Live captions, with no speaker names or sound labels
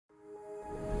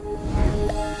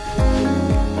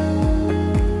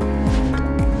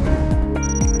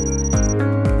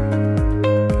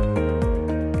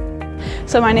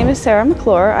So my name is Sarah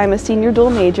McClure. I'm a senior dual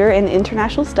major in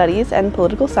international studies and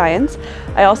political science.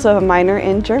 I also have a minor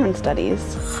in German studies.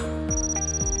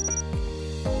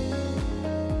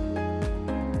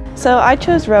 So I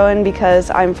chose Rowan because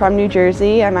I'm from New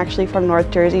Jersey. I'm actually from North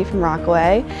Jersey, from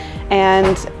Rockaway.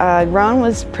 And Rowan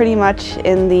was pretty much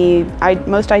in the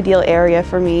most ideal area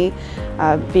for me,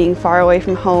 being far away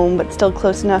from home, but still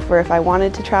close enough where if I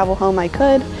wanted to travel home, I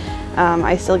could.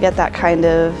 I still get that kind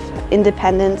of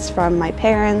independence from my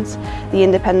parents, the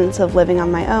independence of living on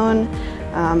my own.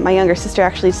 My younger sister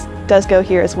actually does go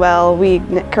here as well. We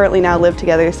currently now live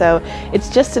together, so it's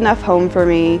just enough home for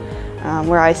me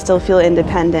where I still feel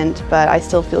independent, but I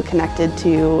still feel connected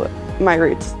to my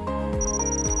roots.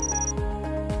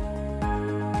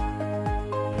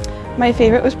 My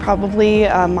favorite was probably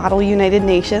Model United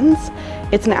Nations.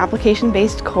 It's an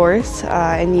application-based course,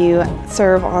 and you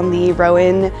serve on the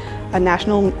Rowan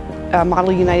National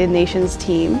Model United Nations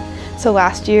team. So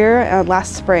last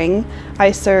spring,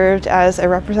 I served as a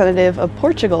representative of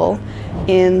Portugal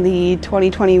in the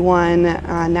 2021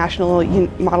 National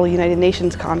Model United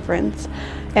Nations Conference.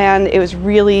 And it was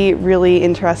really, really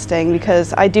interesting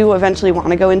because I do eventually want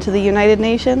to go into the United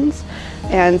Nations,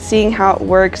 and seeing how it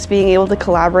works, being able to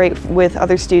collaborate with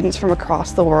other students from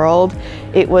across the world,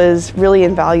 it was really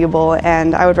invaluable,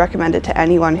 and I would recommend it to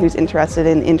anyone who's interested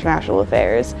in international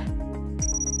affairs.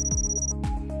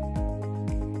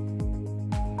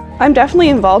 I'm definitely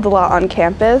involved a lot on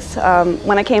campus.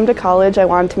 When I came to college, I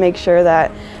wanted to make sure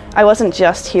that I wasn't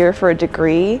just here for a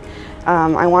degree.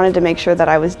 I wanted to make sure that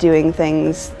I was doing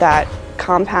things that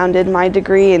compounded my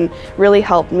degree and really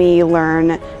helped me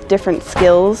learn different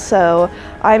skills. So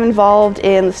I'm involved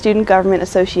in the Student Government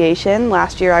Association.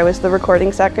 Last year I was the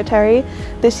recording secretary.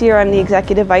 This year I'm the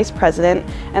executive vice president,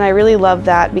 and I really love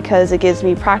that because it gives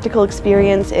me practical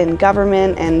experience in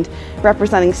government and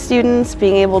representing students.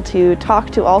 Being able to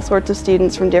talk to all sorts of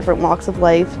students from different walks of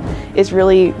life is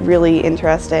really, really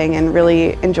interesting and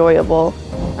really enjoyable.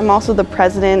 I'm also the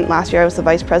president. Last year I was the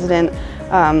vice president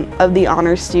of the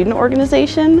Honors Student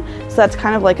Organization. So that's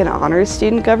kind of like an honors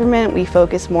student government. We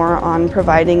focus more on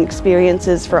providing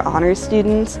experiences for honors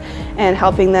students and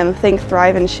helping them think,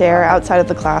 thrive, and share outside of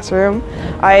the classroom.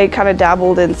 I kind of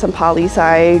dabbled in some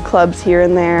poli-sci clubs here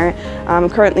and there. I'm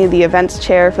currently the events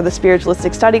chair for the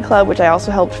Spiritualistic Study Club, which I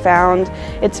also helped found.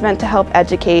 It's meant to help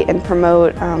educate and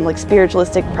promote like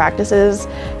spiritualistic practices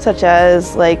such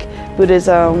as like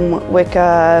Buddhism,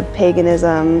 Wicca,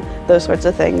 paganism, those sorts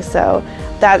of things. So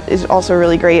that is also a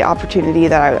really great opportunity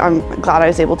that I'm glad I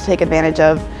was able to take advantage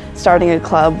of, starting a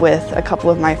club with a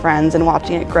couple of my friends and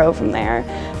watching it grow from there.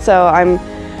 So I'm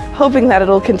hoping that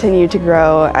it'll continue to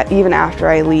grow even after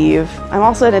I leave. I'm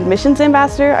also an admissions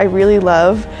ambassador. I really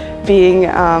love being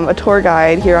a tour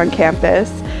guide here on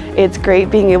campus. It's great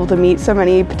being able to meet so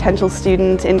many potential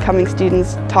students, incoming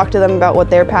students, talk to them about what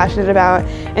they're passionate about,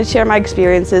 and share my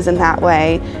experiences in that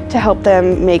way to help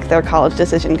them make their college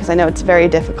decision, because I know it's very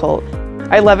difficult.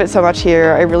 I love it so much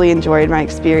here. I really enjoyed my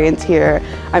experience here.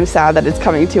 I'm sad that it's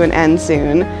coming to an end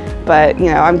soon, but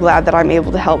I'm glad that I'm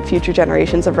able to help future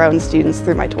generations of Rowan students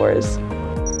through my tours.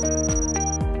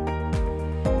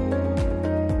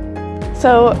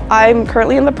 So I'm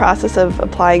currently in the process of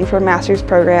applying for master's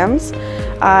programs.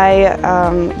 I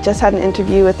just had an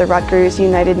interview with the Rutgers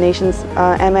United Nations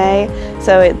MA,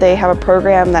 so they have a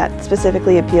program that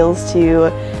specifically appeals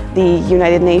to the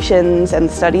United Nations and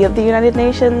the study of the United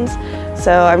Nations.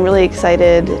 So I'm really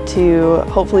excited to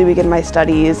hopefully begin my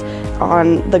studies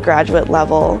on the graduate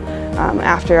level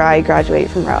after I graduate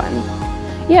from Rowan.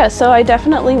 Yeah, so I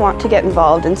definitely want to get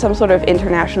involved in some sort of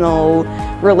international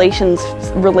relations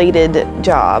related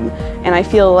job, and I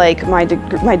feel like my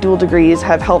dual degrees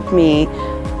have helped me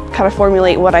kind of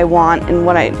formulate what I want and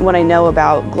what I know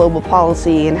about global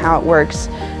policy and how it works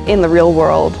in the real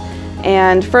world.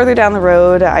 And further down the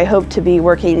road, I hope to be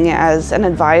working as an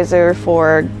advisor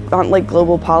on like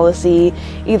global policy,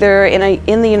 either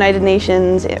in the United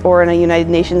Nations or in a United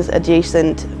Nations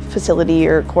adjacent facility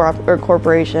or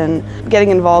corporation. Getting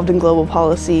involved in global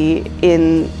policy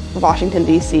in Washington,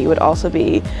 D.C. would also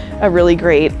be a really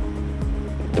great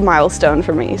milestone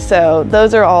for me. So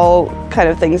those are all kind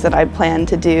of things that I plan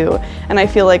to do, and I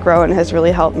feel like Rowan has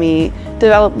really helped me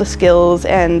develop the skills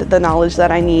and the knowledge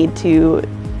that I need to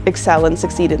excel and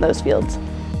succeed in those fields.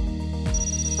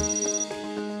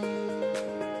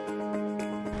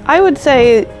 I would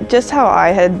say just how I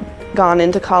had gone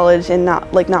into college and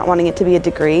not wanting it to be a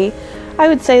degree, I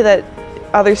would say that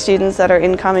other students that are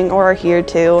incoming or are here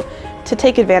to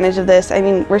take advantage of this. I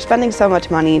mean, we're spending so much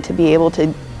money to be able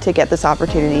to get this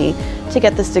opportunity, to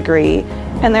get this degree,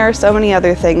 and there are so many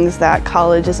other things that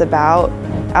college is about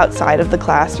outside of the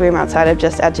classroom, outside of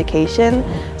just education.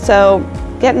 So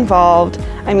get involved.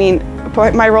 I mean,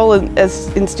 my role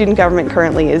in student government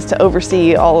currently is to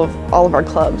oversee all of our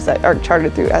clubs that are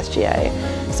chartered through SGA.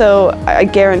 So I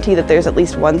guarantee that there's at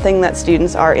least one thing that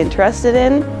students are interested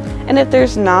in, and if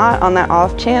there's not, on that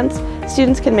off chance,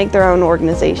 students can make their own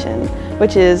organization,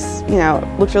 which is,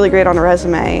 looks really great on a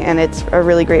resume, and it's a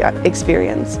really great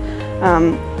experience.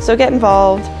 So get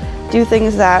involved, do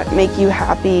things that make you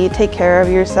happy, take care of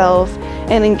yourself,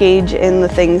 and engage in the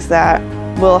things that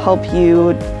will help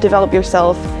you develop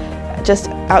yourself just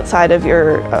outside of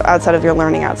your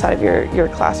learning, outside of your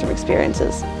classroom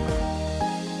experiences.